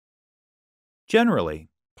Generally,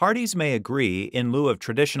 parties may agree, in lieu of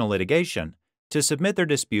traditional litigation, to submit their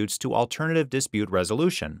disputes to alternative dispute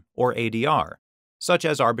resolution, or ADR, such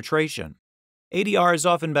as arbitration. ADR is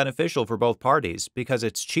often beneficial for both parties because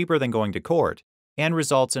it's cheaper than going to court and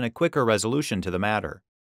results in a quicker resolution to the matter.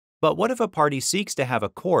 But what if a party seeks to have a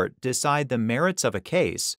court decide the merits of a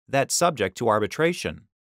case that's subject to arbitration?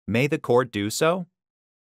 May the court do so?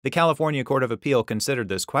 The California Court of Appeal considered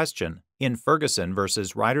this question in Ferguson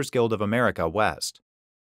versus Writers Guild of America West.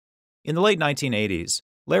 In the late 1980s,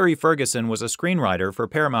 Larry Ferguson was a screenwriter for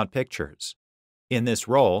Paramount Pictures. In this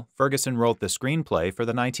role, Ferguson wrote the screenplay for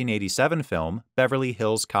the 1987 film Beverly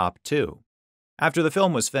Hills Cop 2. After the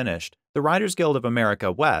film was finished, the Writers Guild of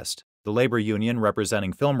America West, the labor union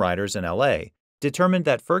representing film writers in LA, determined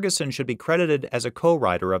that Ferguson should be credited as a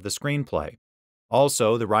co-writer of the screenplay.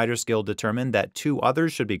 Also, the Writers Guild determined that two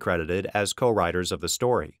others should be credited as co-writers of the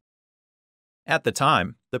story. At the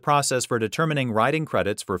time, the process for determining writing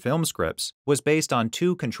credits for film scripts was based on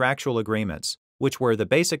two contractual agreements, which were the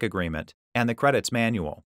Basic Agreement and the Credits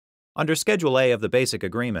Manual. Under Schedule A of the Basic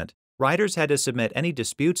Agreement, writers had to submit any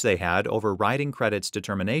disputes they had over writing credits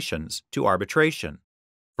determinations to arbitration.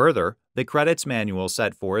 Further, the Credits Manual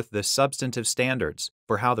set forth the substantive standards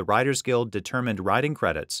for how the Writers Guild determined writing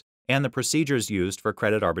credits and the procedures used for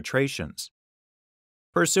credit arbitrations.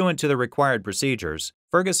 Pursuant to the required procedures,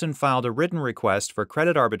 Ferguson filed a written request for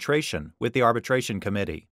credit arbitration with the Arbitration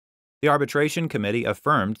Committee. The Arbitration Committee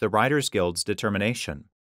affirmed the Writers Guild's determination.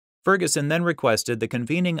 Ferguson then requested the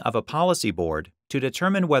convening of a policy board to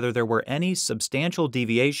determine whether there were any substantial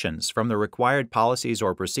deviations from the required policies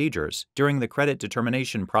or procedures during the credit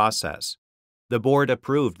determination process. The board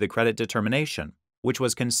approved the credit determination, which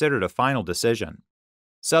was considered a final decision.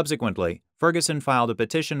 Subsequently, Ferguson filed a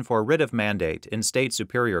petition for writ of mandate in state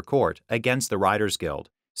superior court against the Writers Guild,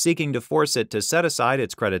 seeking to force it to set aside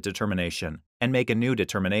its credit determination and make a new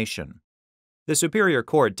determination. The Superior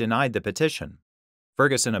Court denied the petition.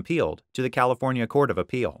 Ferguson appealed to the California Court of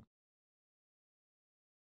Appeal.